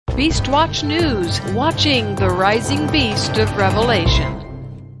Beastwatch News, watching the rising beast of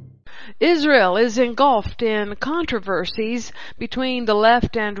Revelation. Israel is engulfed in controversies between the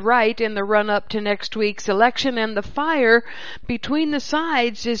left and right in the run-up to next week's election, and the fire between the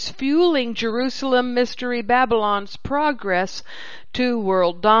sides is fueling Jerusalem Mystery Babylon's progress to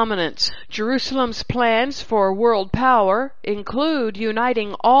world dominance. Jerusalem's plans for world power include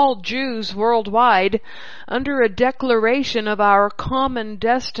uniting all Jews worldwide under a declaration of our common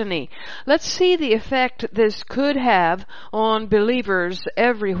destiny. Let's see the effect this could have on believers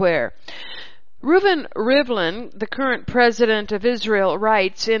everywhere. Reuven Rivlin, the current president of Israel,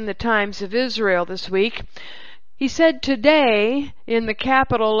 writes in the Times of Israel this week, he said, "Today, in the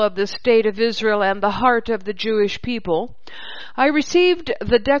capital of the state of Israel and the heart of the Jewish people, I received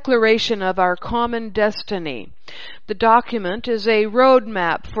the declaration of our common destiny. The document is a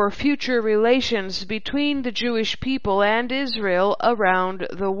roadmap for future relations between the Jewish people and Israel around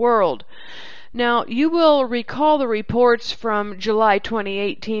the world." Now, you will recall the reports from July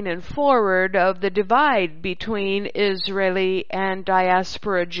 2018 and forward of the divide between Israeli and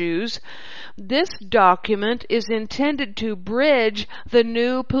diaspora Jews. This document is intended to bridge the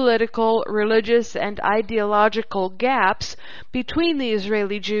new political, religious, and ideological gaps between the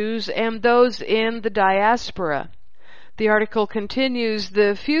Israeli Jews and those in the diaspora. The article continues,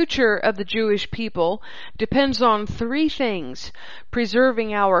 "The future of the Jewish people depends on three things: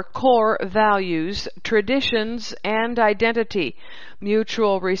 preserving our core values, traditions, and identity,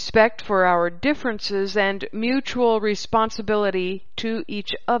 mutual respect for our differences, and mutual responsibility to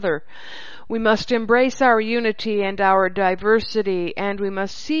each other. We must embrace our unity and our diversity, and we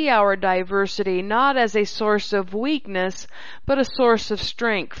must see our diversity not as a source of weakness, but a source of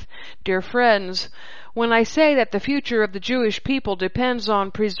strength." Dear friends, when I say that the future of the Jewish people depends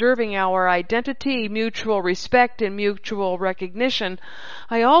on preserving our identity, mutual respect, and mutual recognition,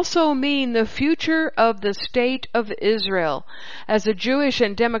 I also mean the future of the state of Israel. As a Jewish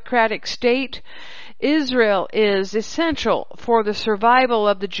and democratic state, Israel is essential for the survival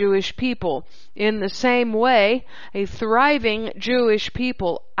of the Jewish people. In the same way, a thriving Jewish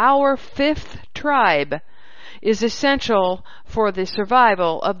people, our fifth tribe, is essential for the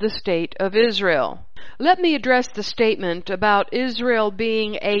survival of the state of Israel. Let me address the statement about Israel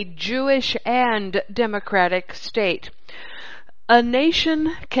being a Jewish and democratic state. A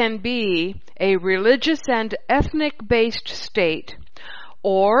nation can be a religious and ethnic-based state,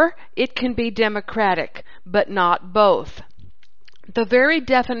 or it can be democratic, but not both. The very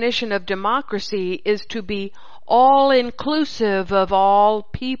definition of democracy is to be all-inclusive of all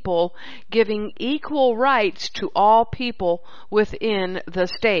people, giving equal rights to all people within the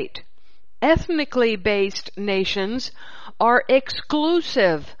state. Ethnically based nations are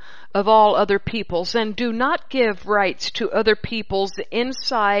exclusive of all other peoples and do not give rights to other peoples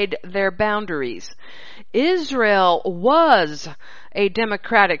inside their boundaries. Israel was a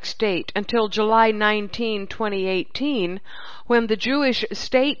democratic state until July 19, 2018, when the Jewish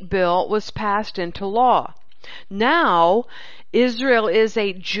State Bill was passed into law. Now, Israel is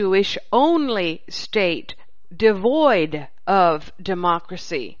a Jewish-only state, devoid of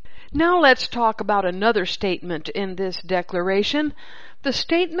democracy. Now let's talk about another statement in this declaration, the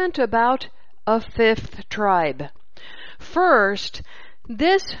statement about a fifth tribe. First,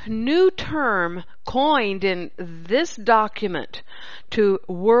 this new term coined in this document to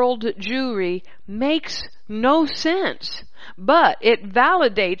world Jewry makes no sense, but it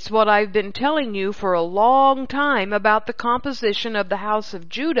validates what I've been telling you for a long time about the composition of the house of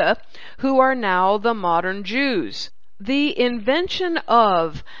Judah, who are now the modern Jews. The invention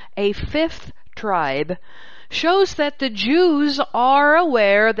of a fifth tribe shows that the Jews are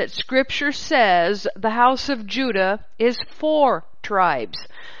aware that Scripture says the house of Judah is 4 tribes.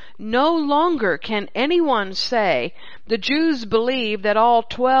 No longer can anyone say the Jews believe that all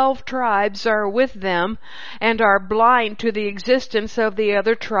 12 tribes are with them and are blind to the existence of the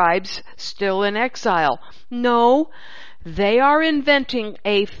other tribes still in exile. No, they are inventing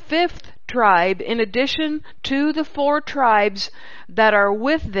a fifth tribe in addition to the 4 tribes that are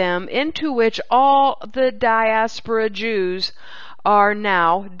with them, into which all the diaspora Jews are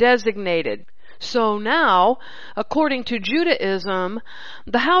now designated. So now, according to Judaism,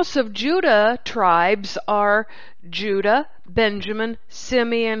 the house of Judah tribes are Judah, Benjamin,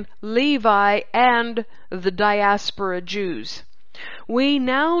 Simeon, Levi, and the diaspora Jews. We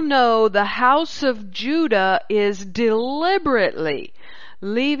now know the house of Judah is deliberately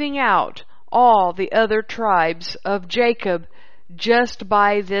leaving out all the other tribes of Jacob just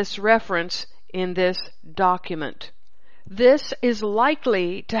by this reference in this document. This is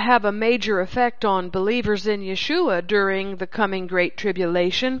likely to have a major effect on believers in Yeshua during the coming Great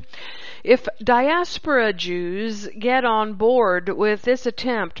Tribulation. If diaspora Jews get on board with this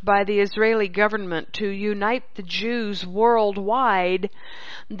attempt by the Israeli government to unite the Jews worldwide,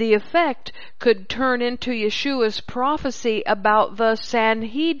 the effect could turn into Yeshua's prophecy about the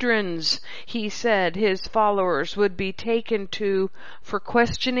Sanhedrins he said his followers would be taken to for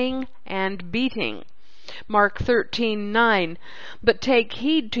questioning and beating. Mark 13:9, but take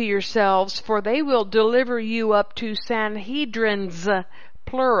heed to yourselves, for they will deliver you up to Sanhedrins,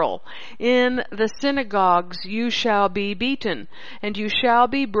 plural. In the synagogues you shall be beaten, and you shall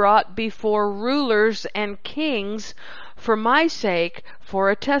be brought before rulers and kings for my sake, for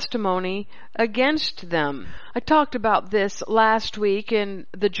a testimony against them. I talked about this last week in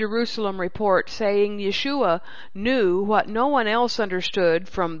the Jerusalem Report, saying Yeshua knew what no one else understood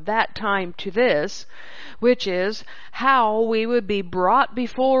from that time to this, which is how we would be brought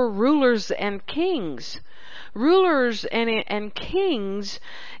before rulers and kings. Rulers and kings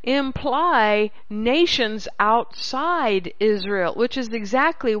imply nations outside Israel, which is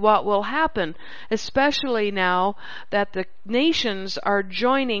exactly what will happen, especially now that the nations are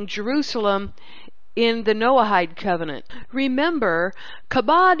joining Jerusalem in the Noahide covenant. Remember,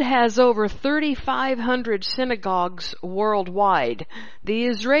 Chabad has over 3,500 synagogues worldwide. The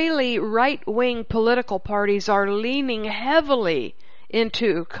Israeli right-wing political parties are leaning heavily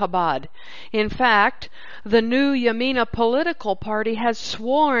into Chabad. In fact, the new Yamina political party has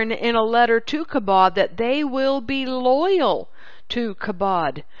sworn in a letter to Chabad that they will be loyal to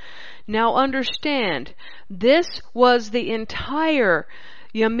Chabad. Now understand, this was the entire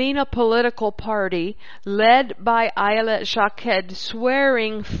Yamina political party led by Ayelet Shaked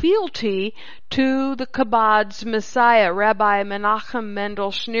swearing fealty to the Chabad's Messiah, Rabbi Menachem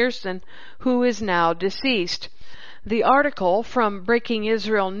Mendel Schneerson, who is now deceased. The article from Breaking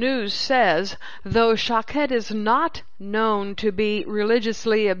Israel News says, though Shaked is not known to be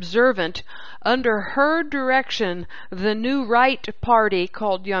religiously observant, under her direction, the new right party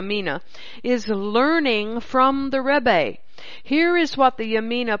called Yamina is learning from the Rebbe. Here is what the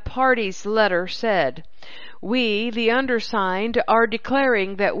Yamina party's letter said. We, the undersigned, are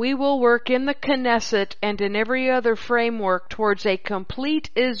declaring that we will work in the Knesset and in every other framework towards a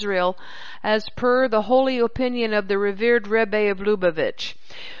complete Israel as per the holy opinion of the revered Rebbe of Lubavitch.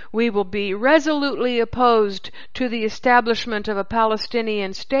 We will be resolutely opposed to the establishment of a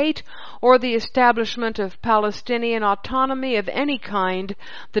Palestinian state or the establishment of Palestinian autonomy of any kind,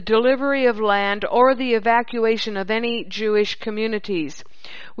 the delivery of land, or the evacuation of any Jewish communities.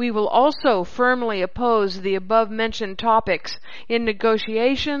 We will also firmly oppose the above-mentioned topics in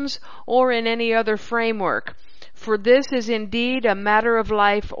negotiations or in any other framework. For this is indeed a matter of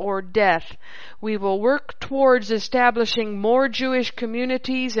life or death. We will work towards establishing more Jewish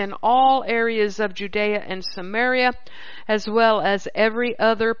communities in all areas of Judea and Samaria, as well as every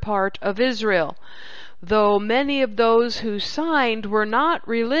other part of Israel. Though many of those who signed were not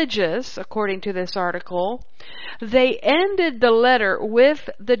religious, according to this article, they ended the letter with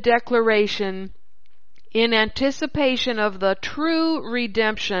the declaration, in anticipation of the true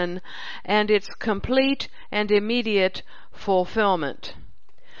redemption and its complete and immediate fulfillment.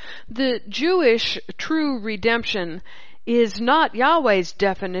 The Jewish true redemption is not Yahweh's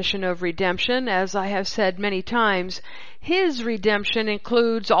definition of redemption, as I have said many times. His redemption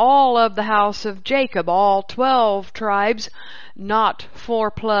includes all of the house of Jacob, all 12 tribes, not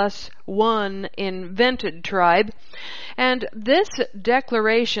 4 plus 1 invented tribe. And this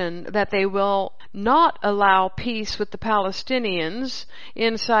declaration that they will not allow peace with the Palestinians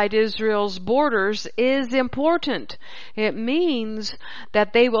inside Israel's borders is important. It means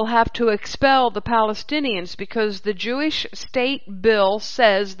that they will have to expel the Palestinians because the Jewish state bill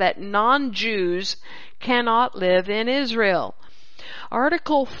says that non-Jews cannot live in Israel.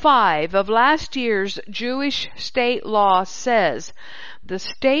 Article 5 of last year's Jewish state law says the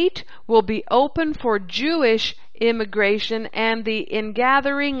state will be open for Jewish immigration and the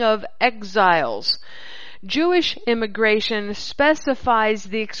ingathering of exiles. Jewish immigration specifies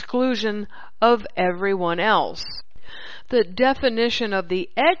the exclusion of everyone else. The definition of the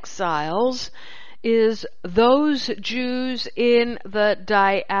exiles is those Jews in the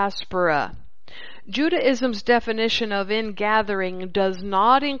diaspora. Judaism's definition of ingathering does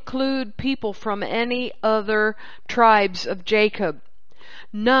not include people from any other tribes of Jacob.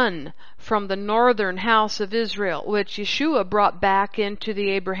 None from the northern house of Israel, which Yeshua brought back into the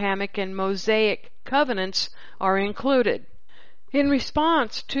Abrahamic and Mosaic covenants, are included. In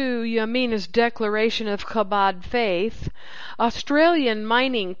response to Yamina's declaration of Chabad faith, Australian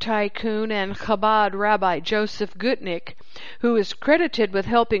mining tycoon and Chabad rabbi Joseph Gutnick, who is credited with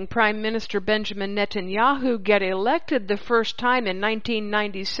helping Prime Minister Benjamin Netanyahu get elected the first time in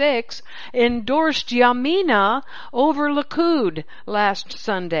 1996, endorsed Yamina over Likud last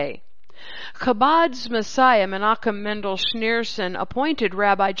Sunday. Chabad's Messiah, Menachem Mendel Schneerson, appointed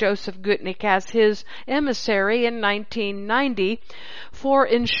Rabbi Joseph Gutnick as his emissary in 1990 for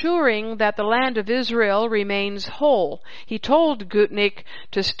ensuring that the land of Israel remains whole. He told Gutnick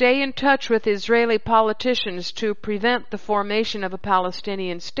to stay in touch with Israeli politicians to prevent the formation of a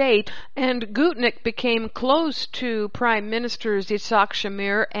Palestinian state, and Gutnick became close to Prime Ministers Yitzhak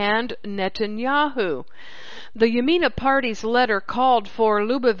Shamir and Netanyahu. The Yamina Party's letter called for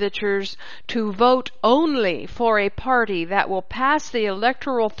Lubavitchers to vote only for a party that will pass the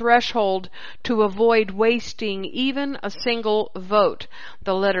electoral threshold to avoid wasting even a single vote.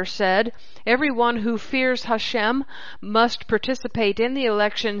 The letter said, "Everyone who fears Hashem must participate in the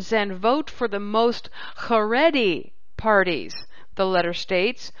elections and vote for the most Haredi parties." The letter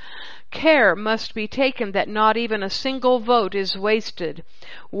states, "Care must be taken that not even a single vote is wasted.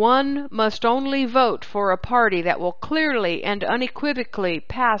 One must only vote for a party that will clearly and unequivocally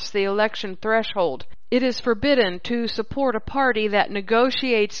pass the election threshold. It is forbidden to support a party that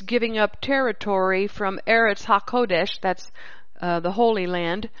negotiates giving up territory from Eretz HaKodesh," that's the Holy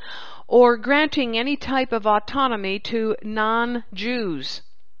Land, "or granting any type of autonomy to non-Jews.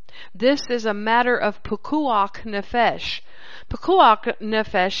 This is a matter of pikuach nefesh." Pikuach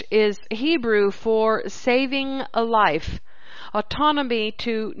nefesh is Hebrew for saving a life. Autonomy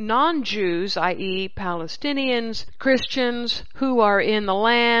to non-Jews, i.e. Palestinians, Christians who are in the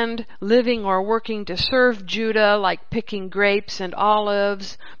land, living or working to serve Judah, like picking grapes and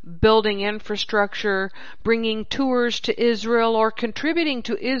olives, building infrastructure, bringing tours to Israel, or contributing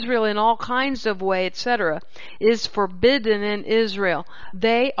to Israel in all kinds of ways, etc., is forbidden in Israel.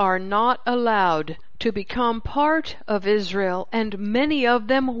 They are not allowed to become part of Israel, and many of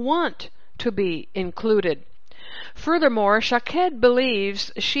them want to be included. Furthermore, Shaked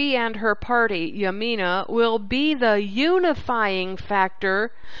believes she and her party, Yamina, will be the unifying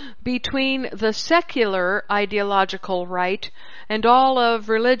factor between the secular ideological right and all of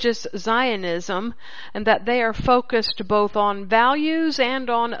religious Zionism, and that they are focused both on values and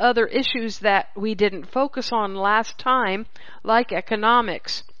on other issues that we didn't focus on last time, like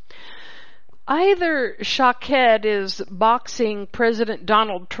economics. Either Shaked is boxing President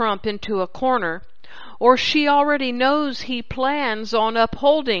Donald Trump into a corner, or she already knows he plans on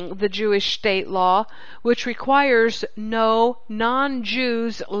upholding the Jewish state law, which requires no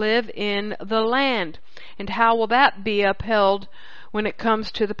non-Jews live in the land. And how will that be upheld when it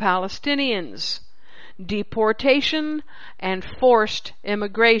comes to the Palestinians? Deportation and forced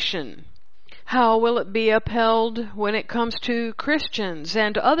immigration. How will it be upheld when it comes to Christians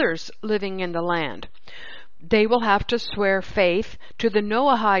and others living in the land? They will have to swear faith to the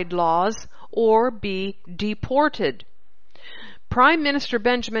Noahide laws or be deported. Prime Minister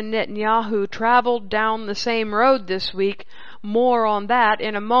Benjamin Netanyahu traveled down the same road this week. More on that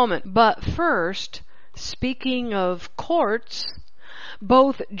in a moment. But first, speaking of courts,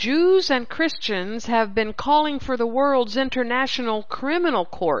 both Jews and Christians have been calling for the world's International Criminal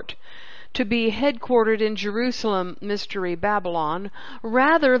Court to be headquartered in Jerusalem, Mystery Babylon,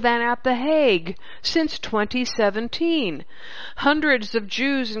 rather than at The Hague since 2017. Hundreds of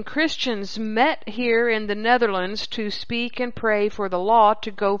Jews and Christians met here in the Netherlands to speak and pray for the law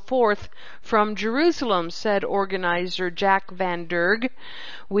to go forth from Jerusalem, said organizer Jack van Derg.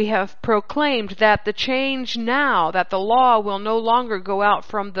 "We have proclaimed that the change now, that the law will no longer go out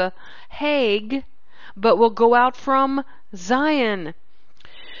from The Hague, but will go out from Zion."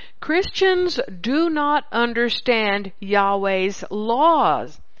 Christians do not understand Yahweh's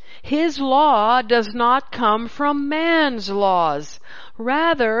laws. His law does not come from man's laws.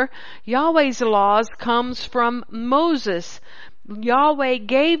 Rather, Yahweh's laws comes from Moses. Yahweh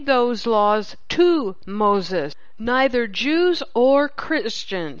gave those laws to Moses. Neither Jews or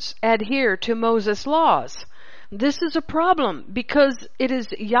Christians adhere to Moses' laws. This is a problem because it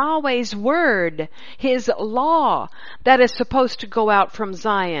is Yahweh's word, His law, that is supposed to go out from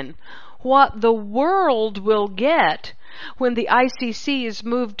Zion. What the world will get when the ICC is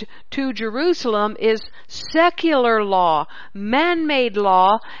moved to Jerusalem is secular law, man-made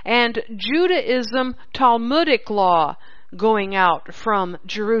law, and Judaism Talmudic law going out from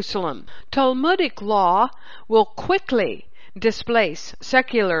Jerusalem. Talmudic law will quickly displace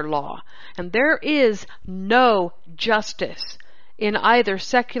secular law, and there is no justice in either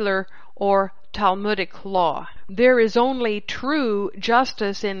secular or Talmudic law. There is only true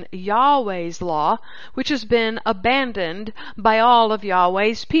justice in Yahweh's law, which has been abandoned by all of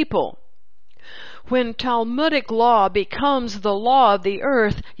Yahweh's people. When Talmudic law becomes the law of the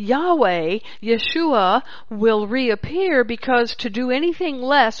earth, Yahweh, Yeshua, will reappear, because to do anything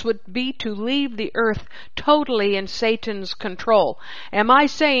less would be to leave the earth totally in Satan's control. Am I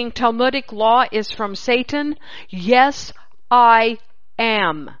saying Talmudic law is from Satan? Yes, I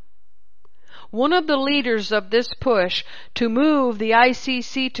am. One of the leaders of this push to move the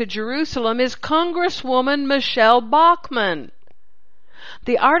ICC to Jerusalem is Congresswoman Michelle Bachmann.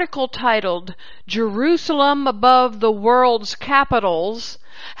 The article titled "Jerusalem Above the World's Capitals"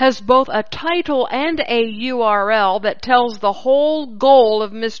 has both a title and a URL that tells the whole goal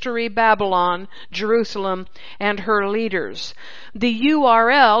of Mystery Babylon, Jerusalem, and her leaders. The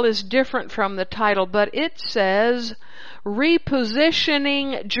URL is different from the title, but it says,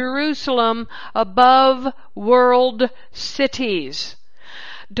 "Repositioning Jerusalem Above World Cities."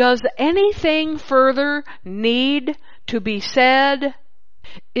 Does anything further need to be said?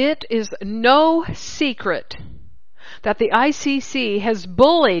 It is no secret that the ICC has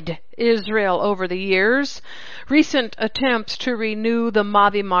bullied Israel over the years. Recent attempts to renew the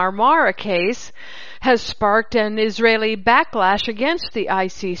Mavi Marmara case has sparked an Israeli backlash against the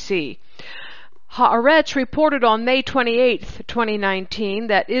ICC. Haaretz reported on May 28, 2019,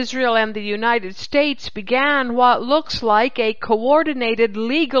 that Israel and the United States began what looks like a coordinated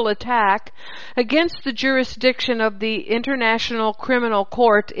legal attack against the jurisdiction of the International Criminal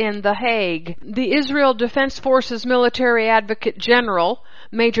Court in The Hague. The Israel Defense Forces Military Advocate General,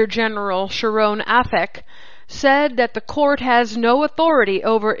 Major General Sharon Afek, said that the court has no authority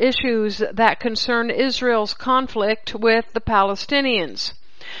over issues that concern Israel's conflict with the Palestinians.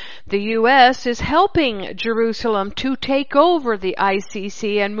 The U.S. is helping Jerusalem to take over the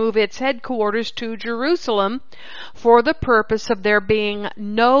ICC and move its headquarters to Jerusalem for the purpose of there being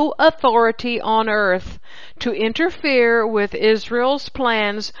no authority on earth to interfere with Israel's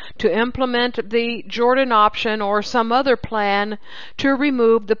plans to implement the Jordan option or some other plan to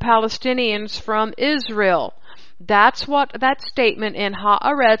remove the Palestinians from Israel. That's what that statement in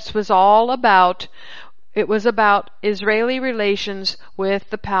Haaretz was all about. It was about Israeli relations with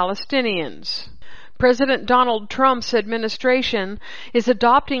the Palestinians. President Donald Trump's administration is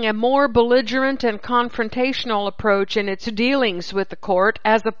adopting a more belligerent and confrontational approach in its dealings with the court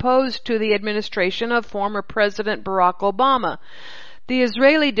as opposed to the administration of former President Barack Obama. The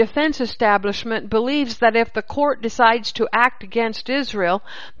Israeli defense establishment believes that if the court decides to act against Israel,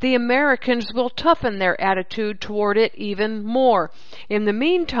 the Americans will toughen their attitude toward it even more. In the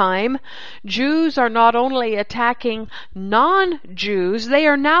meantime, Jews are not only attacking non-Jews, they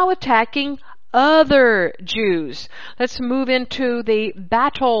are now attacking other Jews. Let's move into the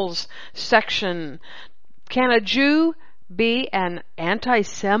battles section. Can a Jew be an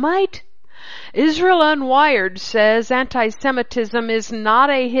anti-Semite? Israel Unwired says anti-Semitism is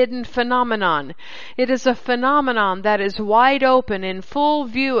not a hidden phenomenon. It is a phenomenon that is wide open in full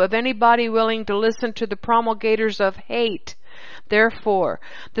view of anybody willing to listen to the promulgators of hate. Therefore,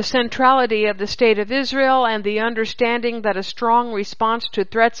 the centrality of the State of Israel and the understanding that a strong response to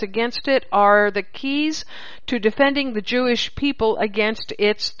threats against it are the keys to defending the Jewish people against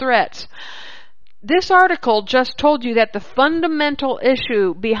its threats. This article just told you that the fundamental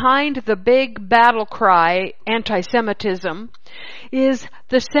issue behind the big battle cry, anti-Semitism, is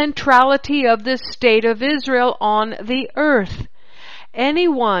the centrality of the State of Israel on the earth.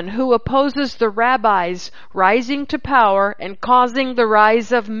 Anyone who opposes the rabbis rising to power and causing the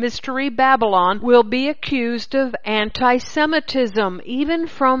rise of Mystery Babylon will be accused of anti-Semitism, even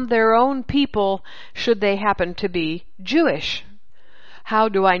from their own people, should they happen to be Jewish. How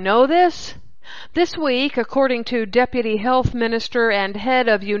do I know this? This week, according to Deputy Health Minister and head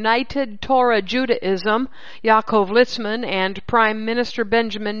of United Torah Judaism, Yaakov Litzman, and Prime Minister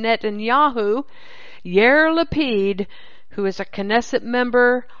Benjamin Netanyahu, Yair Lapid, who is a Knesset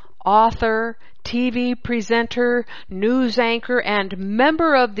member, author, TV presenter, news anchor, and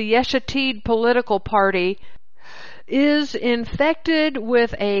member of the Yesh Atid political party, is infected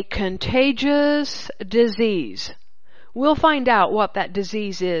with a contagious disease. We'll find out what that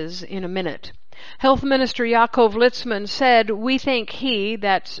disease is in a minute. Health Minister Yaakov Litzman said, "We think he,"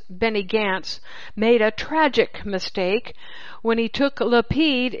 that's Benny Gantz, "made a tragic mistake when he took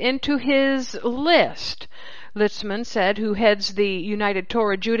Lapid into his list." Litzman said, who heads the United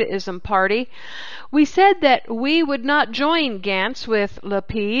Torah Judaism party, "We said that we would not join Gantz with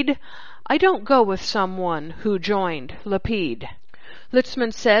Lapid. I don't go with someone who joined Lapid."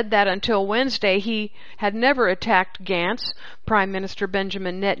 Litzman said that until Wednesday he had never attacked Gantz, Prime Minister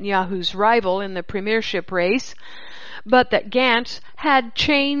Benjamin Netanyahu's rival in the premiership race, but that Gantz had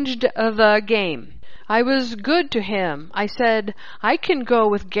changed the game. I was good to him. I said, I can go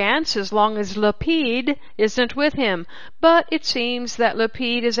with Gantz as long as Lapid isn't with him. But it seems that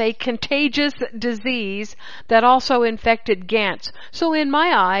Lapid is a contagious disease that also infected Gantz. So in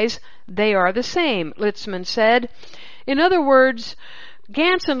my eyes, they are the same, Litzman said. In other words,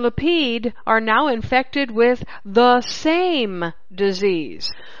 Gantz and Lapid are now infected with the same disease.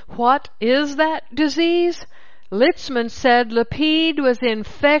 What is that disease? Litzman said Lapid was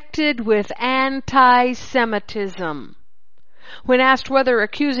infected with anti-Semitism. When asked whether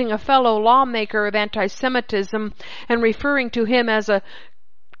accusing a fellow lawmaker of anti-Semitism and referring to him as a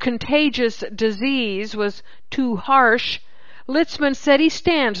contagious disease was too harsh, Litzman said he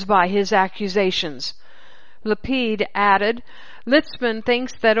stands by his accusations. Lapid added, Litzman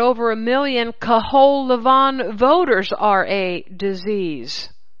thinks that over 1 million Kahol Lavan voters are a disease.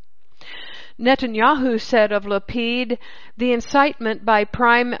 Netanyahu said of Lapid, the incitement by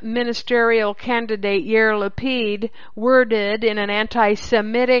Prime Ministerial candidate Yair Lapid, worded in an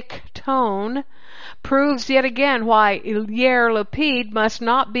anti-Semitic tone, proves yet again why Yair Lapid must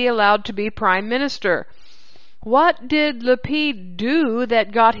not be allowed to be Prime Minister. What did Lapid do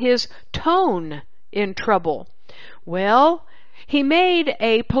that got his tone in trouble? Well, he made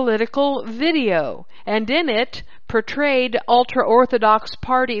a political video, and in it portrayed ultra-Orthodox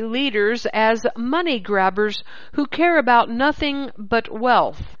party leaders as money grabbers who care about nothing but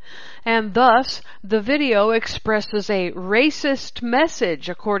wealth. And thus, the video expresses a racist message,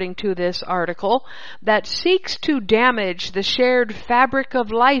 according to this article, that seeks to damage the shared fabric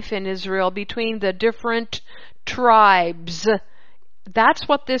of life in Israel between the different tribes. That's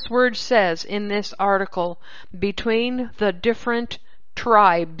what this word says in this article, between the different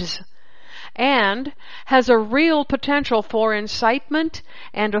tribes, and has a real potential for incitement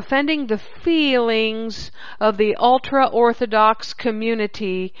and offending the feelings of the ultra-Orthodox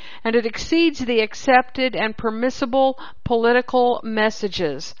community, and it exceeds the accepted and permissible political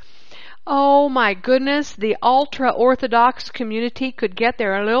messages. Oh my goodness, the ultra-Orthodox community could get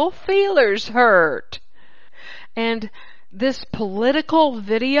their little feelers hurt. And this political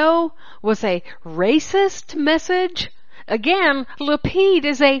video was a racist message? Again, Lapid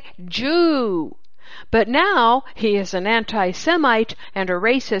is a Jew. But now he is an anti-Semite and a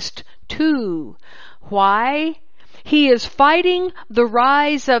racist too. Why? He is fighting the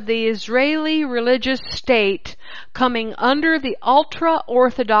rise of the Israeli religious state coming under the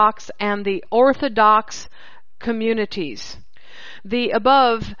ultra-Orthodox and the Orthodox communities. The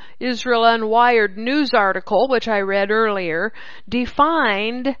above Israel Unwired news article, which I read earlier,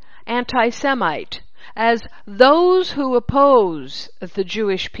 defined anti-Semite as those who oppose the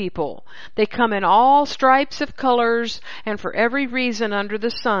Jewish people. They come in all stripes of colors and for every reason under the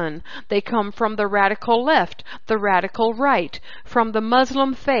sun. They come from the radical left, the radical right, from the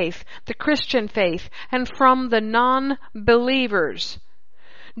Muslim faith, the Christian faith, and from the non-believers.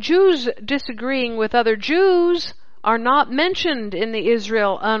 Jews disagreeing with other Jews are not mentioned in the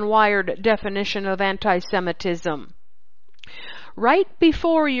Israel Unwired definition of anti-Semitism. Right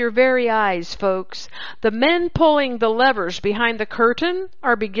before your very eyes, folks, the men pulling the levers behind the curtain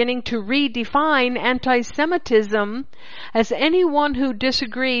are beginning to redefine anti-Semitism as anyone who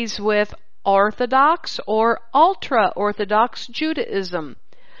disagrees with Orthodox or ultra-Orthodox Judaism.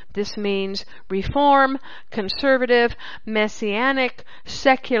 This means Reform, Conservative, Messianic,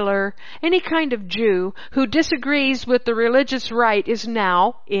 Secular, any kind of Jew who disagrees with the religious right is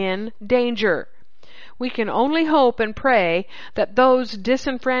now in danger. We can only hope and pray that those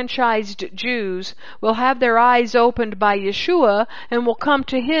disenfranchised Jews will have their eyes opened by Yeshua and will come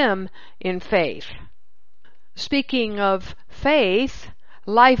to Him in faith. Speaking of faith,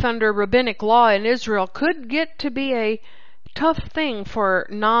 life under rabbinic law in Israel could get to be a tough thing for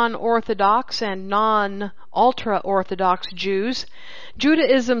non-Orthodox and non-ultra-Orthodox Jews.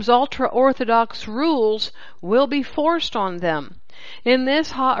 Judaism's ultra-Orthodox rules will be forced on them. In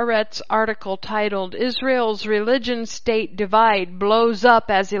this Haaretz article titled, Israel's Religion-State Divide Blows Up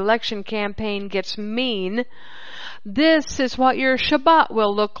as Election Campaign Gets Mean, this is what your Shabbat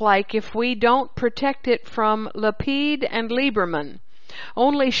will look like if we don't protect it from Lapid and Lieberman.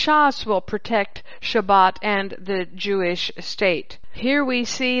 Only Shas will protect Shabbat and the Jewish state. Here we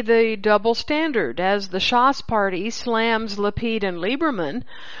see the double standard. As the Shas party slams Lapid and Lieberman,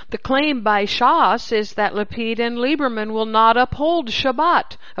 the claim by Shas is that Lapid and Lieberman will not uphold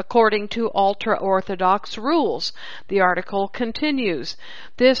Shabbat according to ultra-Orthodox rules. The article continues.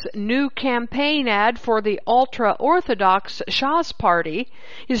 This new campaign ad for the ultra-Orthodox Shas party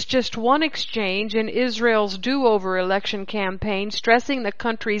is just one exchange in Israel's do-over election campaign, stressing the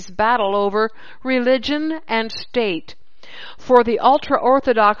country's battle over religion and state. For the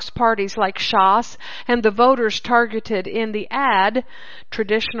ultra-Orthodox parties like Shas and the voters targeted in the ad,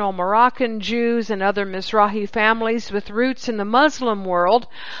 traditional Moroccan Jews and other Mizrahi families with roots in the Muslim world,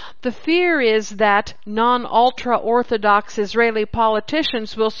 the fear is that non-ultra-Orthodox Israeli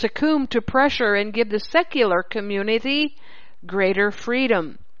politicians will succumb to pressure and give the secular community greater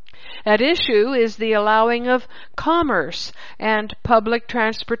freedom. At issue is the allowing of commerce and public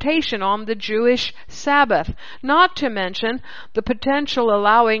transportation on the Jewish Sabbath, not to mention the potential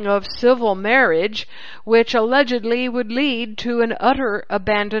allowing of civil marriage, which allegedly would lead to an utter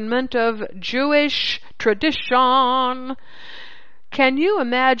abandonment of Jewish tradition. Can you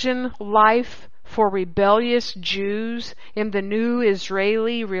imagine life for rebellious Jews in the new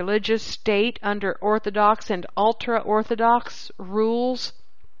Israeli religious state under Orthodox and ultra-Orthodox rules?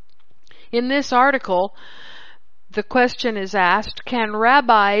 In this article, the question is asked, can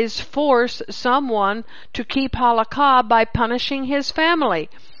rabbis force someone to keep halakha by punishing his family?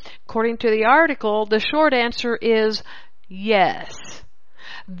 According to the article, the short answer is yes.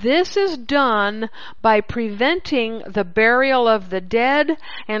 This is done by preventing the burial of the dead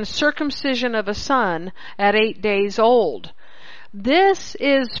and circumcision of a son at 8 days old. This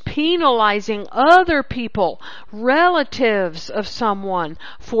is penalizing other people, relatives of someone,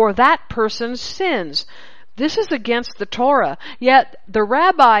 for that person's sins. This is against the Torah, yet the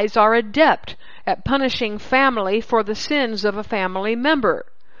rabbis are adept at punishing family for the sins of a family member.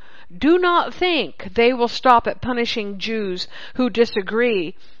 Do not think they will stop at punishing Jews who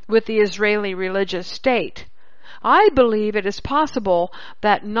disagree with the Israeli religious state. I believe it is possible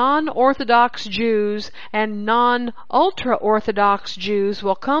that non-Orthodox Jews and non-ultra-Orthodox Jews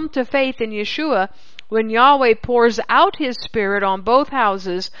will come to faith in Yeshua when Yahweh pours out His Spirit on both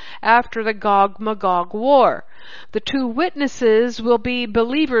houses after the Gog-Magog war. The two witnesses will be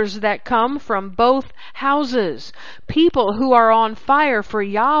believers that come from both houses, people who are on fire for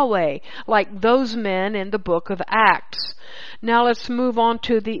Yahweh, like those men in the book of Acts. Now let's move on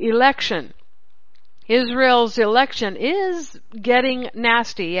to the election. Israel's election is getting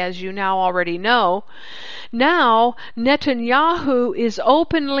nasty, as you now already know. Now, Netanyahu is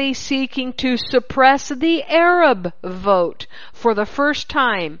openly seeking to suppress the Arab vote for the first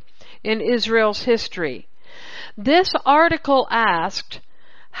time in Israel's history. This article asked,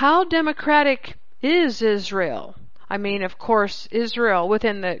 how democratic is Israel? I mean, of course, Israel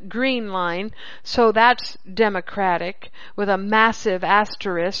within the green line, so that's democratic with a massive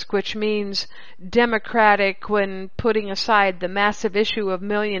asterisk, which means democratic when putting aside the massive issue of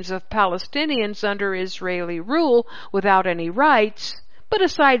millions of Palestinians under Israeli rule without any rights. But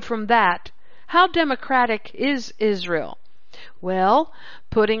aside from that, how democratic is Israel? Well,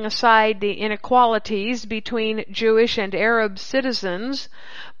 putting aside the inequalities between Jewish and Arab citizens,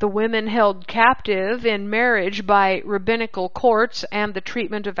 the women held captive in marriage by rabbinical courts, and the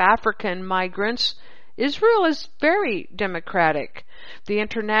treatment of African migrants, Israel is very democratic. The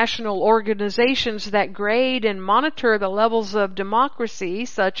international organizations that grade and monitor the levels of democracy,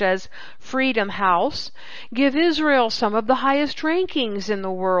 such as Freedom House, give Israel some of the highest rankings in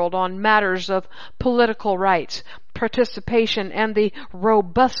the world on matters of political rights, participation, and the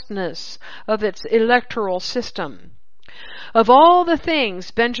robustness of its electoral system. Of all the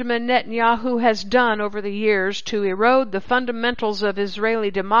things Benjamin Netanyahu has done over the years to erode the fundamentals of Israeli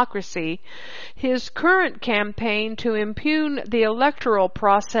democracy, his current campaign to impugn the electoral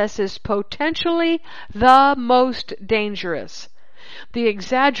process is potentially the most dangerous. The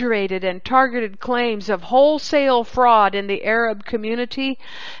exaggerated and targeted claims of wholesale fraud in the Arab community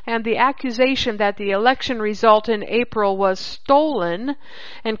and the accusation that the election result in April was stolen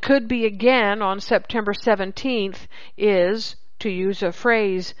and could be again on September 17th is, to use a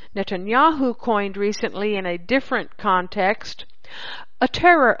phrase Netanyahu coined recently in a different context, a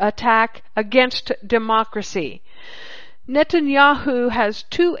terror attack against democracy. Netanyahu has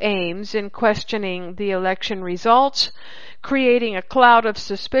two aims in questioning the election results: creating a cloud of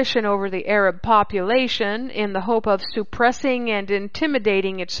suspicion over the Arab population in the hope of suppressing and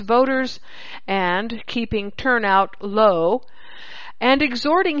intimidating its voters and keeping turnout low, and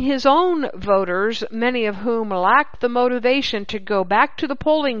exhorting his own voters, many of whom lack the motivation to go back to the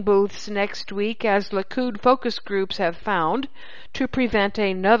polling booths next week, as Likud focus groups have found, to prevent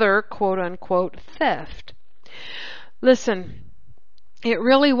another quote-unquote theft. Listen, it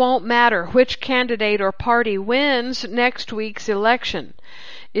really won't matter which candidate or party wins next week's election.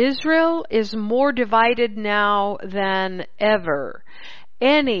 Israel is more divided now than ever.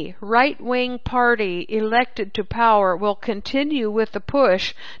 Any right-wing party elected to power will continue with the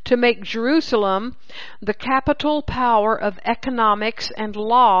push to make Jerusalem the capital power of economics and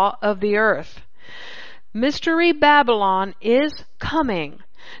law of the earth. Mystery Babylon is coming.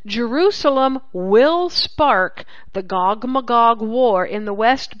 Jerusalem will spark the Gog-Magog war in the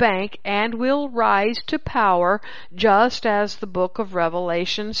West Bank and will rise to power, just as the book of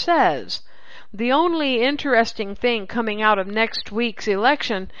Revelation says. The only interesting thing coming out of next week's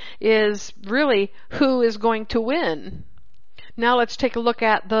election is really who is going to win. Now let's take a look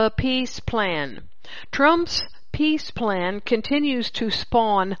at the peace plan. Trump's peace plan continues to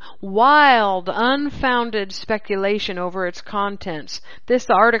spawn wild, unfounded speculation over its contents. This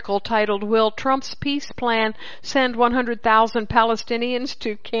article, titled, "Will Trump's Peace Plan Send 100,000 Palestinians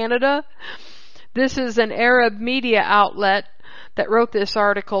to Canada?" This is an Arab media outlet that wrote this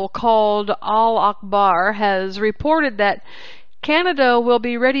article, called Al Akhbar, has reported that Canada will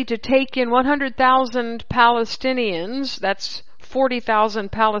be ready to take in 100,000 Palestinians. That's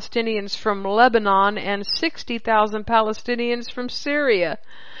 40,000 Palestinians from Lebanon and 60,000 Palestinians from Syria.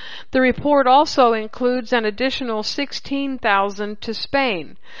 The report also includes an additional 16,000 to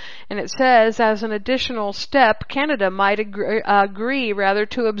Spain. And it says, as an additional step, Canada might agree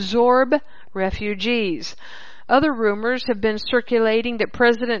to absorb refugees. Other rumors have been circulating that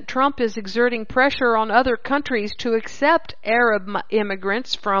President Trump is exerting pressure on other countries to accept Arab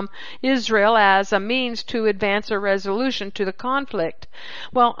immigrants from Israel as a means to advance a resolution to the conflict.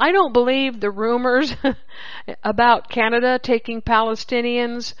 Well, I don't believe the rumors about Canada taking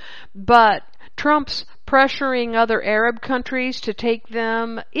Palestinians, but Trump's pressuring other Arab countries to take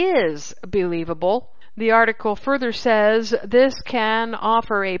them is believable. The article further says this can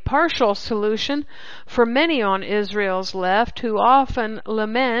offer a partial solution for many on Israel's left, who often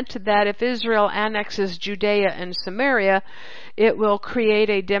lament that if Israel annexes Judea and Samaria, it will create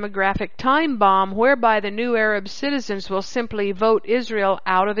a demographic time bomb whereby the new Arab citizens will simply vote Israel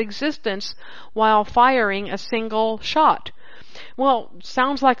out of existence while firing a single shot. Well,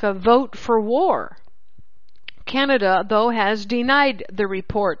 sounds like a vote for war. Canada, though, has denied the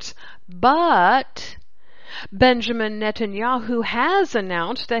reports, but Benjamin Netanyahu has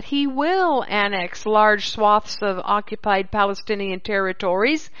announced that he will annex large swaths of occupied Palestinian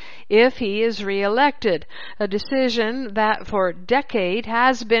territories if he is re-elected, a decision that for a decade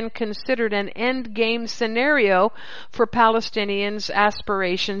has been considered an endgame scenario for Palestinians'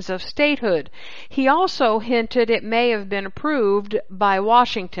 aspirations of statehood. He also hinted it may have been approved by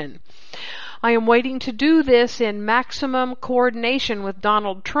Washington. I am waiting to do this in maximum coordination with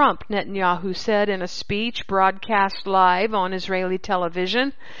Donald Trump, Netanyahu said in a speech broadcast live on Israeli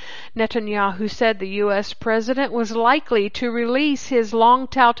television. Netanyahu said the U.S. president was likely to release his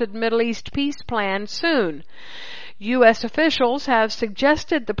long-touted Middle East peace plan soon. U.S. officials have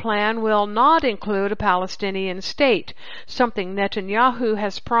suggested the plan will not include a Palestinian state, something Netanyahu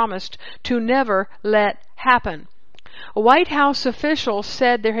has promised to never let happen. A White House official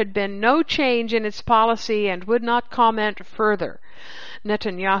said there had been no change in its policy and would not comment further.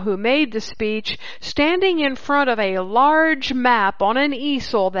 Netanyahu made the speech standing in front of a large map on an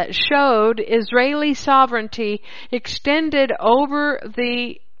easel that showed Israeli sovereignty extended over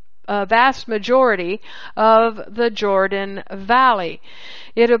the vast majority of the Jordan Valley.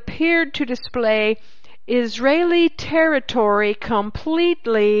 It appeared to display Israeli territory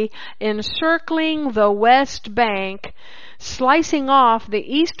completely encircling the West Bank, slicing off the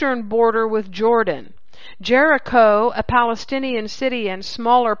eastern border with Jordan. Jericho, a Palestinian city, and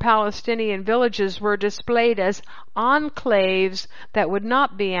smaller Palestinian villages were displayed as enclaves that would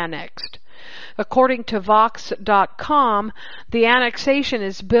not be annexed. According to Vox.com, the annexation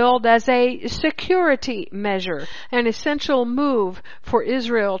is billed as a security measure, an essential move for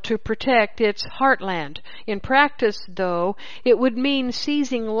Israel to protect its heartland. In practice, though, it would mean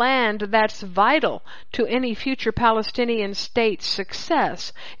seizing land that's vital to any future Palestinian state's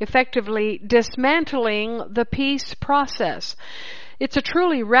success, effectively dismantling the peace process. It's a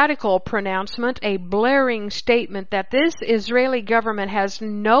truly radical pronouncement, a blaring statement that this Israeli government has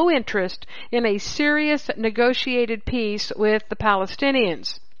no interest in a serious negotiated peace with the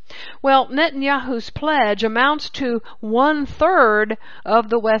Palestinians. Well, Netanyahu's pledge amounts to 1/3 of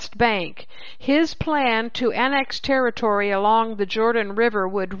the West Bank. His plan to annex territory along the Jordan River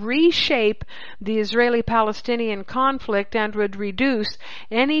would reshape the Israeli-Palestinian conflict and would reduce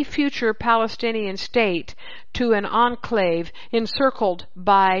any future Palestinian state to an enclave encircled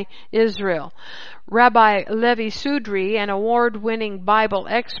by Israel. Rabbi Levi Sudri, an award-winning Bible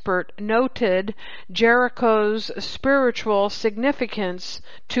expert, noted Jericho's spiritual significance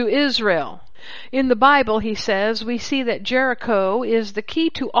to Israel. In the Bible, he says, we see that Jericho is the key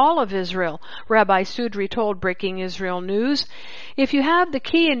to all of Israel. Rabbi Sudri told Breaking Israel News, if you have the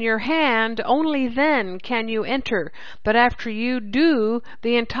key in your hand, only then can you enter. But after you do,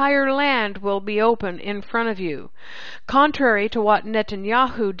 the entire land will be open in front of you. Contrary to what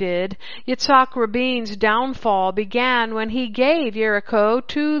Netanyahu did, Yitzhak Rabin's downfall began when he gave Jericho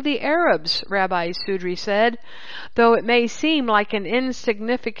to the Arabs, Rabbi Sudri said. Though it may seem like an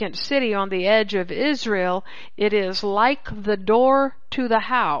insignificant city on the edge of Israel, it is like the door to the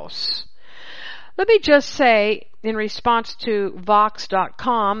house. Let me just say, in response to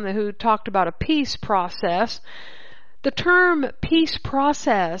Vox.com, who talked about a peace process, the term peace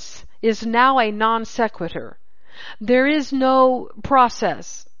process is now a non sequitur. There is no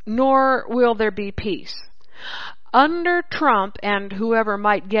process, nor will there be peace. Under Trump and whoever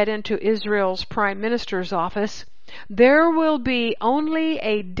might get into Israel's prime minister's office, there will be only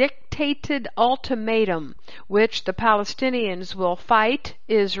a dictated ultimatum which the Palestinians will fight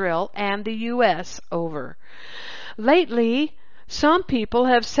Israel and the U.S. over. Lately, some people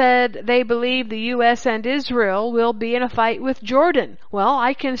have said they believe the U.S. and Israel will be in a fight with Jordan. Well,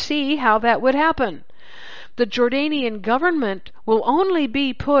 I can see how that would happen. The Jordanian government will only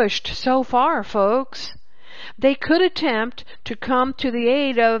be pushed so far, folks. They could attempt to come to the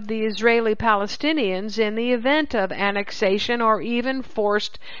aid of the Israeli Palestinians in the event of annexation or even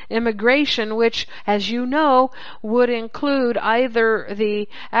forced immigration, which, as you know, would include either the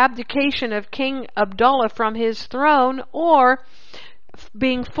abdication of King Abdullah from his throne or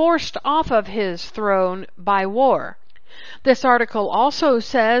being forced off of his throne by war. This article also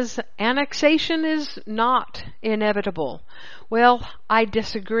says annexation is not inevitable. Well, I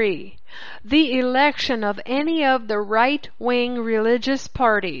disagree. The election of any of the right-wing religious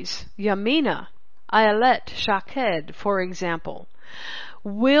parties, Yamina, Ayelet Shaked, for example,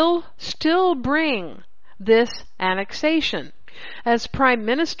 will still bring this annexation. As Prime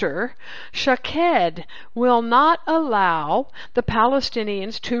Minister, Shaked will not allow the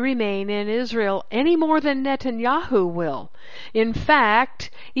Palestinians to remain in Israel any more than Netanyahu will. In fact,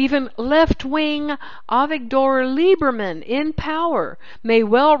 even left-wing Avigdor Lieberman in power may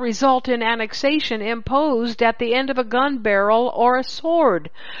well result in annexation imposed at the end of a gun barrel or a sword.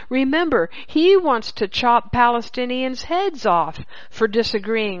 Remember, he wants to chop Palestinians' heads off for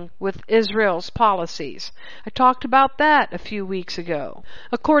disagreeing with Israel's policies. I talked about that a few weeks ago.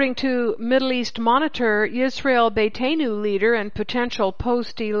 According to Middle East Monitor, Yisrael Beitenu leader and potential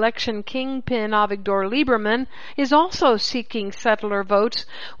post-election kingpin Avigdor Lieberman is also seeking settler votes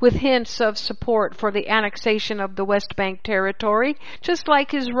with hints of support for the annexation of the West Bank territory, just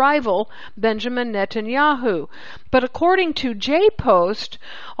like his rival Benjamin Netanyahu. But according to J-Post,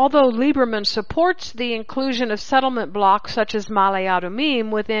 although Lieberman supports the inclusion of settlement blocks such as Ma'ale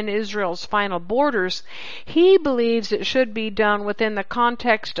Adumim within Israel's final borders, he believes it should be done within the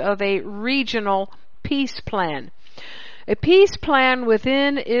context of a regional peace plan. A peace plan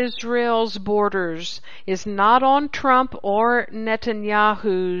within Israel's borders is not on Trump or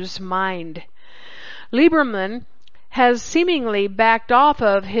Netanyahu's mind. Lieberman has seemingly backed off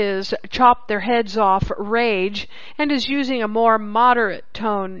of his chop their heads off rage and is using a more moderate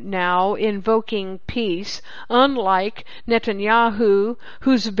tone now, invoking peace, unlike Netanyahu,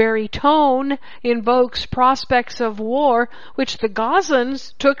 whose very tone invokes prospects of war, which the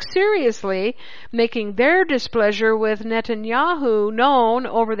Gazans took seriously, making their displeasure with Netanyahu known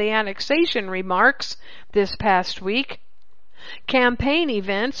over the annexation remarks this past week. Campaign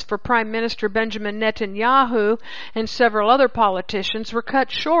events for Prime Minister Benjamin Netanyahu and several other politicians were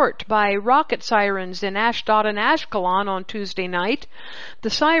cut short by rocket sirens in Ashdod and Ashkelon on Tuesday night.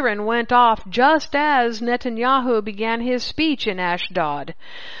 The siren went off just as Netanyahu began his speech in Ashdod.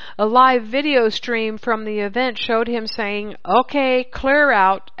 A live video stream from the event showed him saying, "Okay, clear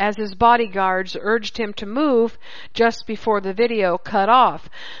out," as his bodyguards urged him to move just before the video cut off.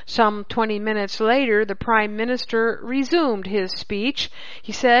 Some 20 minutes later, the Prime Minister resumed his speech.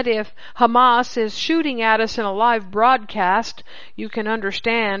 He said, "If Hamas is shooting at us in a live broadcast, you can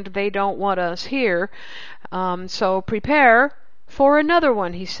understand they don't want us here. So prepare for another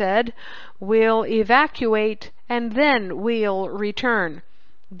one," he said. "We'll evacuate and then we'll return."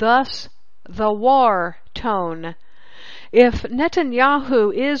 thus the war tone. If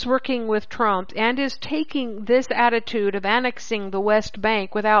Netanyahu is working with Trump and is taking this attitude of annexing the West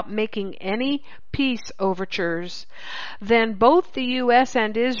Bank without making any peace overtures, then both the U.S.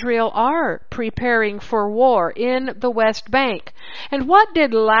 and Israel are preparing for war in the West Bank. And what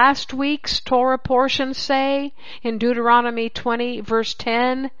did last week's Torah portion say in Deuteronomy 20, verse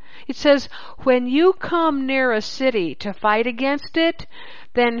 10? It says, "When you come near a city to fight against it,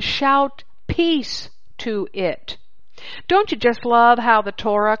 then shout peace to it." Don't you just love how the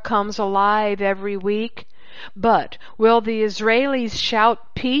Torah comes alive every week? But will the Israelis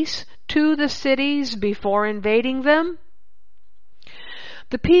shout peace to the cities before invading them?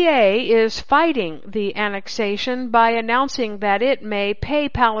 The PA is fighting the annexation by announcing that it may pay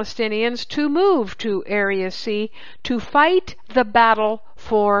Palestinians to move to Area C to fight the battle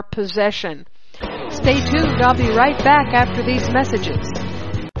for possession. Stay tuned. I'll be right back after these messages.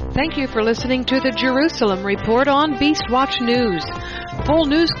 Thank you for listening to the Jerusalem Report on Beastwatch News. Full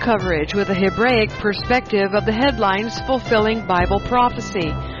news coverage with a Hebraic perspective of the headlines fulfilling Bible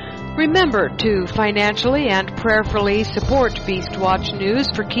prophecy. Remember to financially and prayerfully support Beastwatch News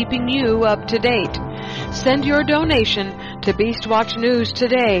for keeping you up to date. Send your donation to Beastwatch News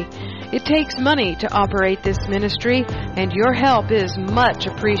today. It takes money to operate this ministry, and your help is much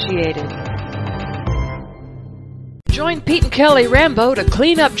appreciated. Join Pete and Kelly Rambo to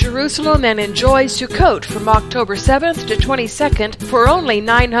clean up Jerusalem and enjoy Sukkot from October 7th to 22nd for only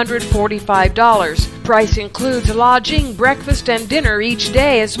 $945. Price includes lodging, breakfast, and dinner each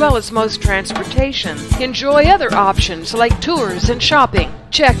day, as well as most transportation. Enjoy other options like tours and shopping.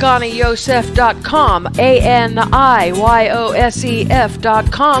 Check AniYosef.com,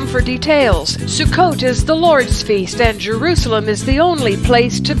 ANIYOSEF.com for details. Sukkot is the Lord's feast, and Jerusalem is the only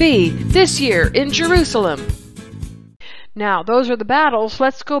place to be this year in Jerusalem. Now, those are the battles.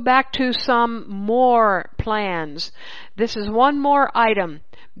 Let's go back to some more plans. This is one more item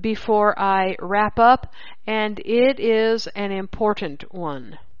before I wrap up, and it is an important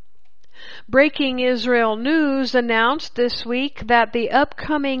one. Breaking Israel News announced this week that the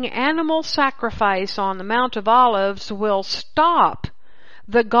upcoming animal sacrifice on the Mount of Olives will stop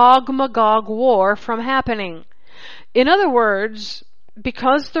the Gog-Magog war from happening. In other words,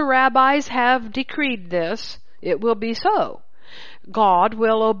 because the rabbis have decreed this, it will be so. God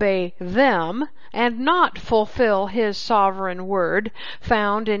will obey them and not fulfill His sovereign word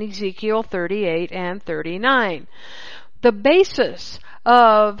found in Ezekiel 38 and 39. The basis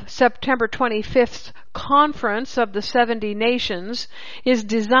of September 25th's conference of the 70 nations is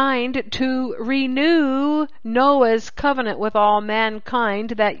designed to renew Noah's covenant with all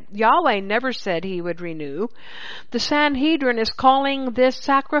mankind that Yahweh never said He would renew. The Sanhedrin is calling this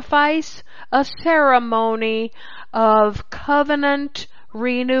sacrifice a ceremony of covenant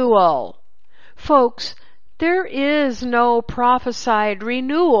renewal. Folks, there is no prophesied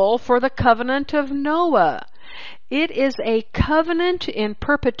renewal for the covenant of Noah. It is a covenant in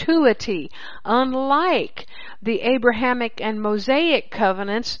perpetuity, unlike the Abrahamic and Mosaic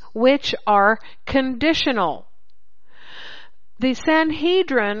covenants, which are conditional. The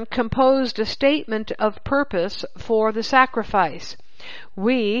Sanhedrin composed a statement of purpose for the sacrifice.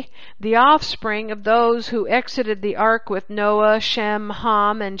 We, the offspring of those who exited the ark with Noah, Shem,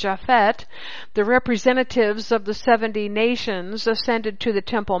 Ham, and Japheth, the representatives of the 70 nations, ascended to the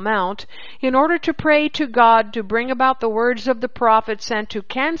Temple Mount in order to pray to God to bring about the words of the prophets and to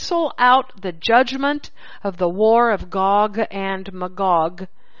cancel out the judgment of the war of Gog and Magog.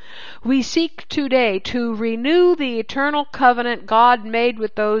 We seek today to renew the eternal covenant God made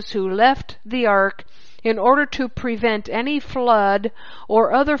with those who left the ark in order to prevent any flood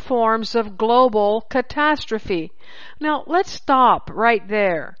or other forms of global catastrophe. Now, let's stop right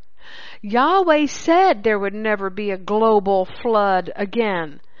there. Yahweh said there would never be a global flood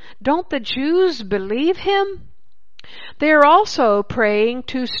again. Don't the Jews believe Him? They are also praying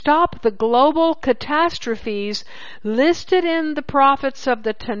to stop the global catastrophes listed in the prophets of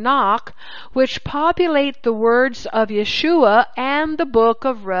the Tanakh, which populate the words of Yeshua and the book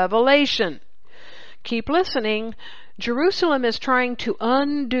of Revelation. Keep listening. Jerusalem is trying to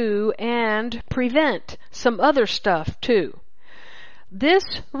undo and prevent some other stuff too. This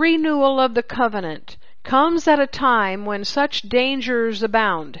renewal of the covenant comes at a time when such dangers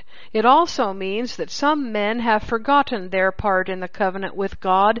abound. It also means that some men have forgotten their part in the covenant with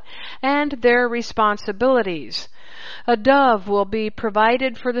God and their responsibilities. A dove will be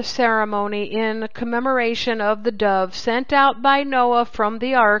provided for the ceremony in commemoration of the dove sent out by Noah from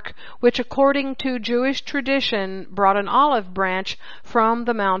the ark, which according to Jewish tradition brought an olive branch from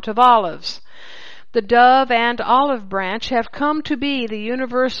the Mount of Olives. The dove and olive branch have come to be the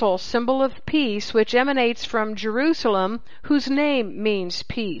universal symbol of peace which emanates from Jerusalem, whose name means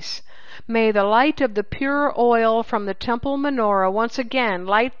peace. May the light of the pure oil from the temple menorah once again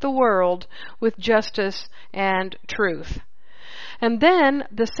light the world with justice and truth. And then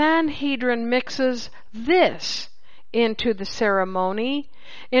the Sanhedrin mixes this into the ceremony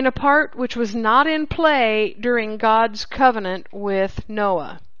in a part which was not in play during God's covenant with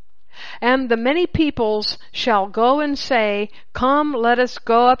Noah. And the many peoples shall go and say, Come, let us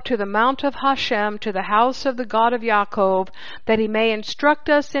go up to the mount of Hashem, to the house of the God of Yaakov, that he may instruct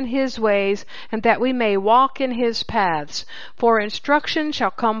us in his ways, and that we may walk in his paths. For instruction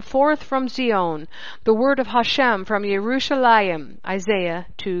shall come forth from Zion, the word of Hashem from Jerusalem. Isaiah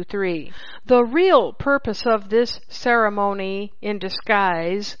 2:3. The real purpose of this ceremony in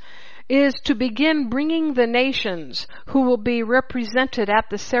disguise is to begin bringing the nations who will be represented at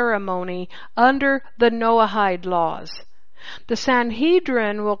the ceremony under the Noahide laws. The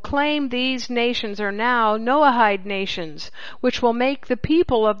Sanhedrin will claim these nations are now Noahide nations, which will make the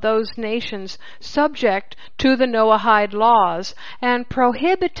people of those nations subject to the Noahide laws and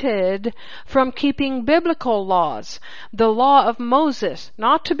prohibited from keeping biblical laws, the law of Moses,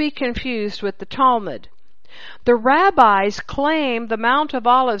 not to be confused with the Talmud. The rabbis claim the Mount of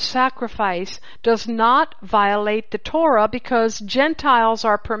Olives sacrifice does not violate the Torah because Gentiles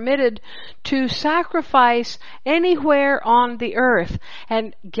are permitted to sacrifice anywhere on the earth.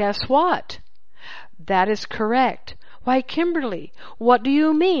 And guess what? That is correct. Why, Kimberly, what do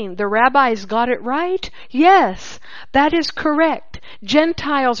you mean? The rabbis got it right? Yes, that is correct.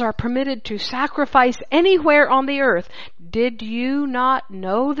 Gentiles are permitted to sacrifice anywhere on the earth. Did you not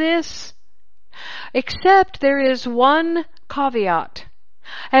know this? Except there is one caveat.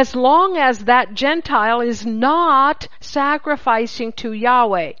 As long as that Gentile is not sacrificing to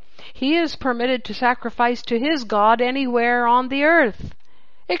Yahweh, he is permitted to sacrifice to his God anywhere on the earth,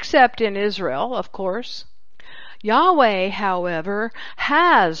 except in Israel, of course. Yahweh, however,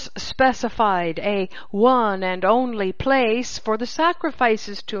 has specified a one and only place for the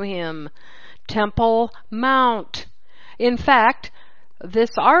sacrifices to him, Temple Mount. In fact,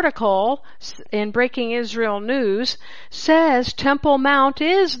 this article in Breaking Israel News says Temple Mount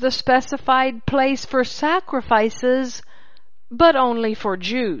is the specified place for sacrifices, but only for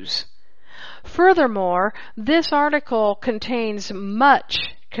Jews. Furthermore, this article contains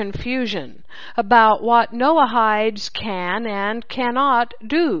much confusion about what Noahides can and cannot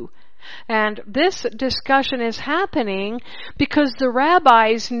do. And this discussion is happening because the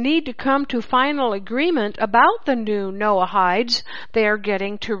rabbis need to come to final agreement about the new Noahides they are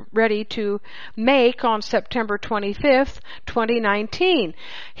getting ready to make on September 25th, 2019.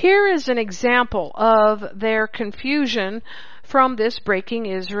 Here is an example of their confusion from this Breaking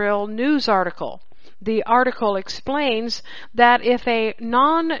Israel News article. The article explains that if a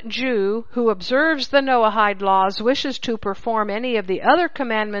non-Jew who observes the Noahide laws wishes to perform any of the other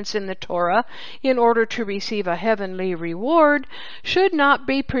commandments in the Torah in order to receive a heavenly reward, should not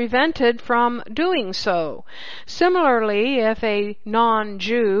be prevented from doing so. Similarly, if a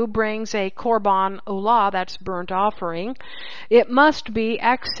non-Jew brings a korban olah, that's burnt offering, it must be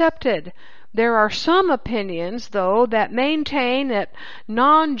accepted. There are some opinions, though, that maintain that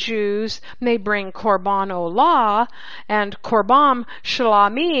non-Jews may bring korban olah and korban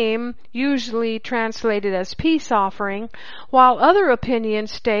shlamim, usually translated as peace offering, while other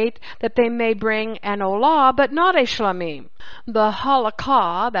opinions state that they may bring an olah but not a shlamim. The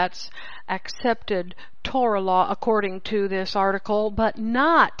halakha, that's accepted Torah law according to this article, but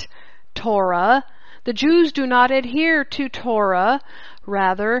not Torah. The Jews do not adhere to Torah.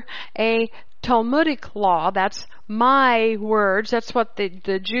 Rather, a Talmudic law, that's my words, that's what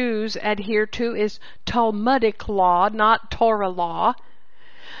the Jews adhere to, is Talmudic law, not Torah law.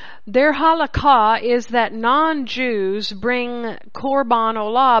 Their halakha is that non-Jews bring korban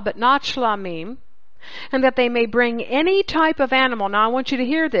olah but not shlamim, and that they may bring any type of animal. Now I want you to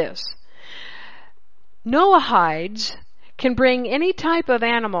hear this. Noahides can bring any type of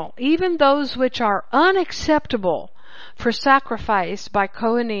animal, even those which are unacceptable for sacrifice by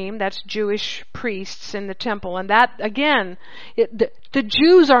Kohanim, that's Jewish priests in the temple. And that, again, the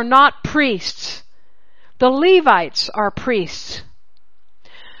Jews are not priests. The Levites are priests.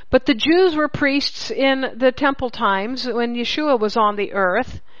 But the Jews were priests in the temple times when Yeshua was on the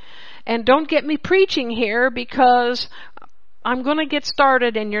earth. And don't get me preaching here because I'm going to get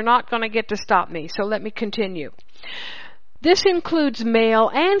started and you're not going to get to stop me. So let me continue. This includes male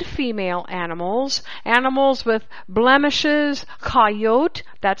and female animals, animals with blemishes, chayot,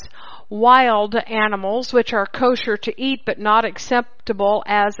 that's wild animals which are kosher to eat but not acceptable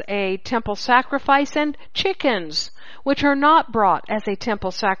as a temple sacrifice, and chickens which are not brought as a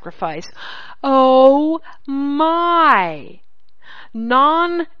temple sacrifice. Oh my!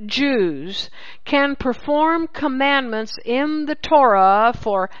 Non-Jews can perform commandments in the Torah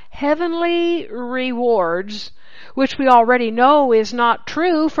for heavenly rewards, which we already know is not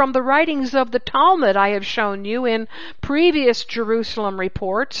true from the writings of the Talmud I have shown you in previous Jerusalem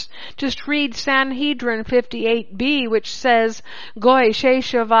reports. Just read Sanhedrin 58b, which says, Goy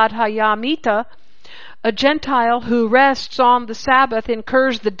sheshavat hayamita, a Gentile who rests on the Sabbath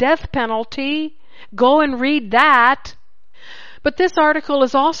incurs the death penalty. Go and read that. But this article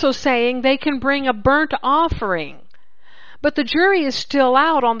is also saying they can bring a burnt offering. But the jury is still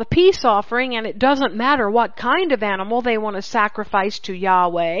out on the peace offering, and it doesn't matter what kind of animal they want to sacrifice to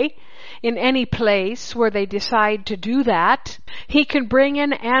Yahweh in any place where they decide to do that. He can bring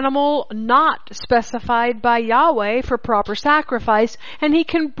an animal not specified by Yahweh for proper sacrifice, and he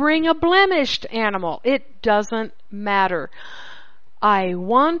can bring a blemished animal. It doesn't matter. I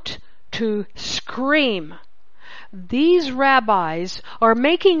want to scream. These rabbis are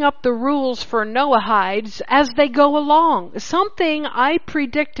making up the rules for Noahides as they go along, something I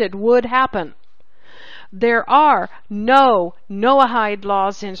predicted would happen. There are no Noahide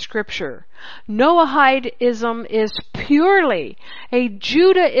laws in Scripture. Noahidism is purely a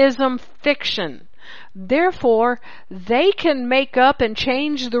Judaism fiction. Therefore, they can make up and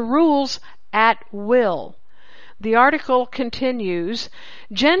change the rules at will. The article continues,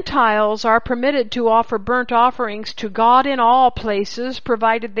 Gentiles are permitted to offer burnt offerings to God in all places,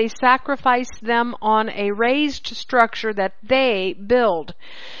 provided they sacrifice them on a raised structure that they build.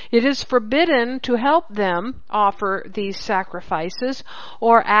 It is forbidden to help them offer these sacrifices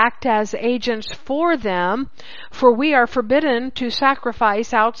or act as agents for them, for we are forbidden to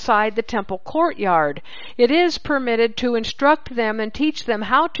sacrifice outside the temple courtyard. It is permitted to instruct them and teach them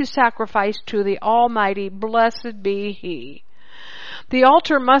how to sacrifice to the Almighty. Blessed be He. The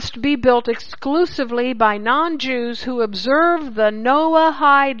altar must be built exclusively by non-Jews who observe the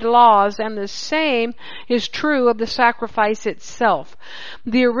Noahide laws, and the same is true of the sacrifice itself.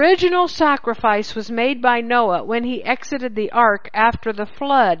 The original sacrifice was made by Noah when he exited the ark after the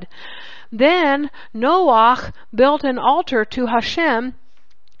flood. Then Noah built an altar to Hashem,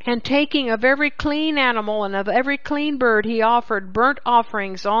 and taking of every clean animal and of every clean bird, he offered burnt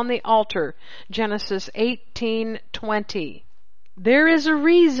offerings on the altar. Genesis 18:20. There is a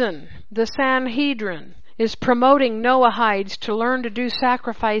reason the Sanhedrin is promoting Noahides to learn to do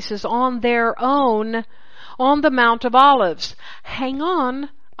sacrifices on their own on the Mount of Olives. Hang on,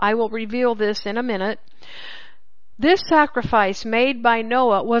 I will reveal this in a minute. This sacrifice made by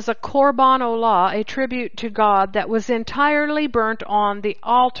Noah was a korban olah, a tribute to God that was entirely burnt on the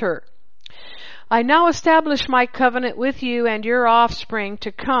altar. I now establish my covenant with you and your offspring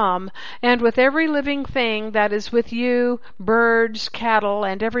to come, and with every living thing that is with you, birds, cattle,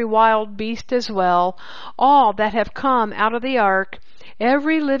 and every wild beast as well, all that have come out of the ark,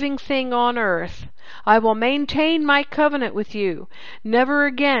 every living thing on earth. I will maintain my covenant with you. Never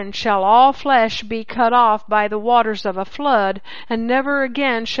again shall all flesh be cut off by the waters of a flood, and never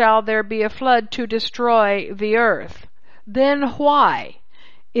again shall there be a flood to destroy the earth. Then why?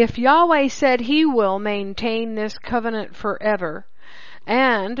 If Yahweh said He will maintain this covenant forever,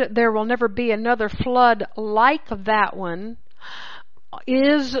 and there will never be another flood like that one,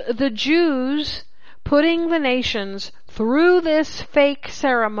 is the Jews putting the nations through this fake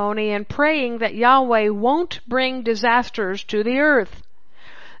ceremony and praying that Yahweh won't bring disasters to the earth?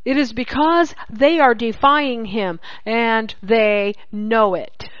 It is because they are defying Him, and they know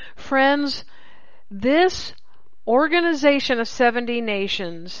it. Friends, this organization of 70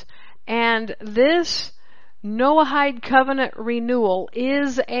 nations and this Noahide covenant renewal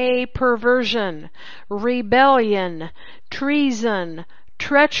is a perversion, rebellion, treason,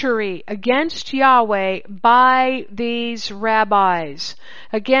 treachery against Yahweh by these rabbis,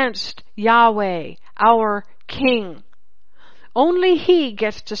 against Yahweh, our King. Only He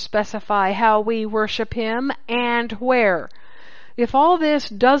gets to specify how we worship Him and where. If all this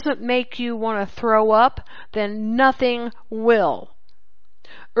doesn't make you want to throw up, then nothing will.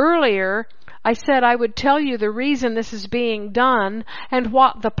 Earlier, I said I would tell you the reason this is being done and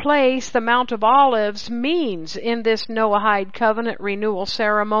what the place, the Mount of Olives, means in this Noahide covenant renewal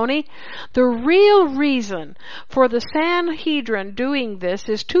ceremony. The real reason for the Sanhedrin doing this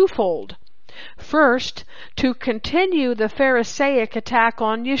is twofold. First, to continue the Pharisaic attack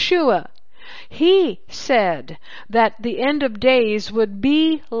on Yeshua. He said that the end of days would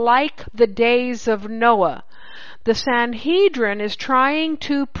be like the days of Noah. The Sanhedrin is trying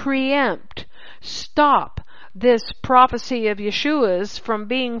to stop this prophecy of Yeshua's from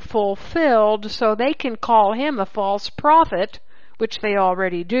being fulfilled so they can call him a false prophet, which they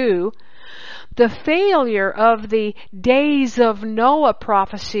already do. The failure of the days of Noah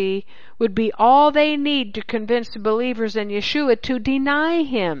prophecy would be all they need to convince the believers in Yeshua to deny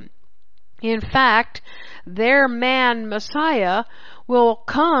him. In fact, their man Messiah will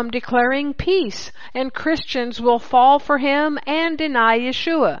come declaring peace, and Christians will fall for him and deny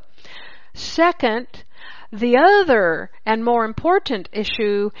Yeshua. Second, the other and more important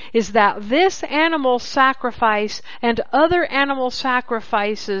issue is that this animal sacrifice and other animal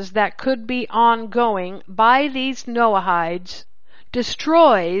sacrifices that could be ongoing by these Noahides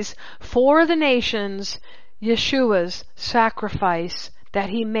destroys for the nations Yeshua's sacrifice that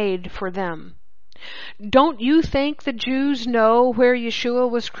he made for them. Don't you think the Jews know where Yeshua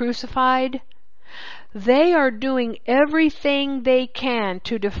was crucified? They are doing everything they can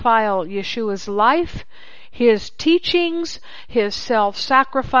to defile Yeshua's life, his teachings, his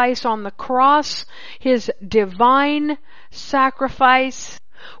self-sacrifice on the cross, his divine sacrifice,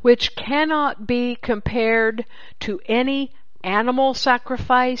 which cannot be compared to any animal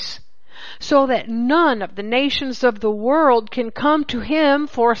sacrifice, so that none of the nations of the world can come to him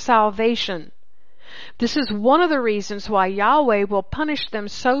for salvation. This is one of the reasons why Yahweh will punish them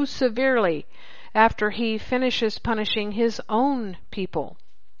so severely after he finishes punishing his own people.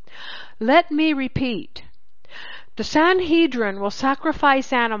 Let me repeat. The Sanhedrin will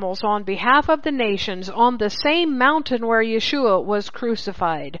sacrifice animals on behalf of the nations on the same mountain where Yeshua was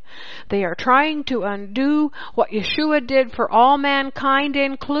crucified. They are trying to undo what Yeshua did for all mankind,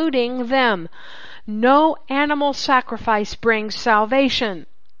 including them. No animal sacrifice brings salvation.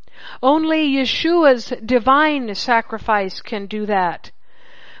 Only Yeshua's divine sacrifice can do that.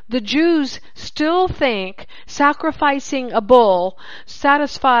 The Jews still think sacrificing a bull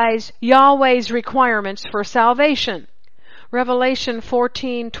satisfies Yahweh's requirements for salvation. Revelation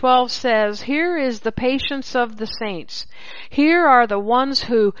 14:12 says, "Here is the patience of the saints. Here are the ones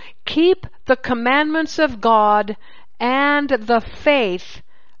who keep the commandments of God and the faith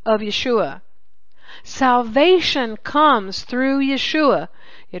of Yeshua." Salvation comes through Yeshua.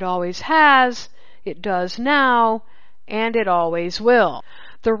 It always has, it does now, and it always will.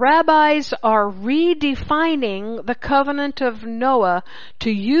 The rabbis are redefining the covenant of Noah to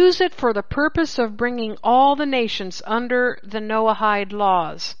use it for the purpose of bringing all the nations under the Noahide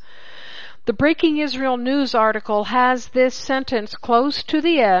laws. The Breaking Israel News article has this sentence close to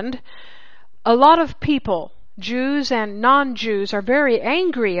the end. A lot of people, Jews and non-Jews, are very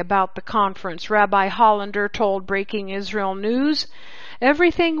angry about the conference, Rabbi Hollander told Breaking Israel News.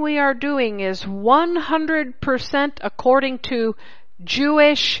 Everything we are doing is 100% according to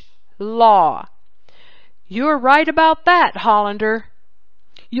Jewish law. You're right about that, Hollander.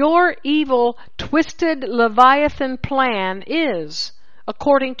 Your evil, twisted Leviathan plan is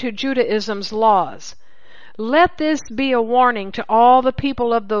according to Judaism's laws. Let this be a warning to all the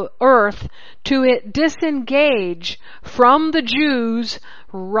people of the earth to disengage from the Jews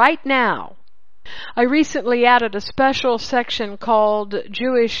right now. I recently added a special section called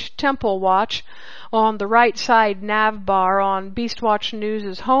Jewish Temple Watch on the right side nav bar on Beastwatch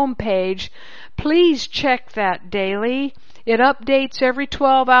News' homepage. Please check that daily. It updates every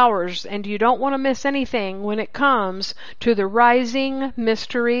 12 hours, and you don't want to miss anything when it comes to the rising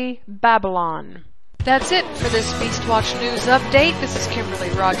mystery Babylon. That's it for this Beastwatch News update. This is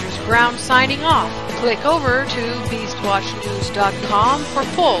Kimberly Rogers Brown signing off. Click over to BeastWatchNews.com for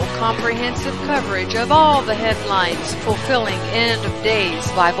full comprehensive coverage of all the headlines fulfilling end of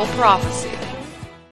days Bible prophecy.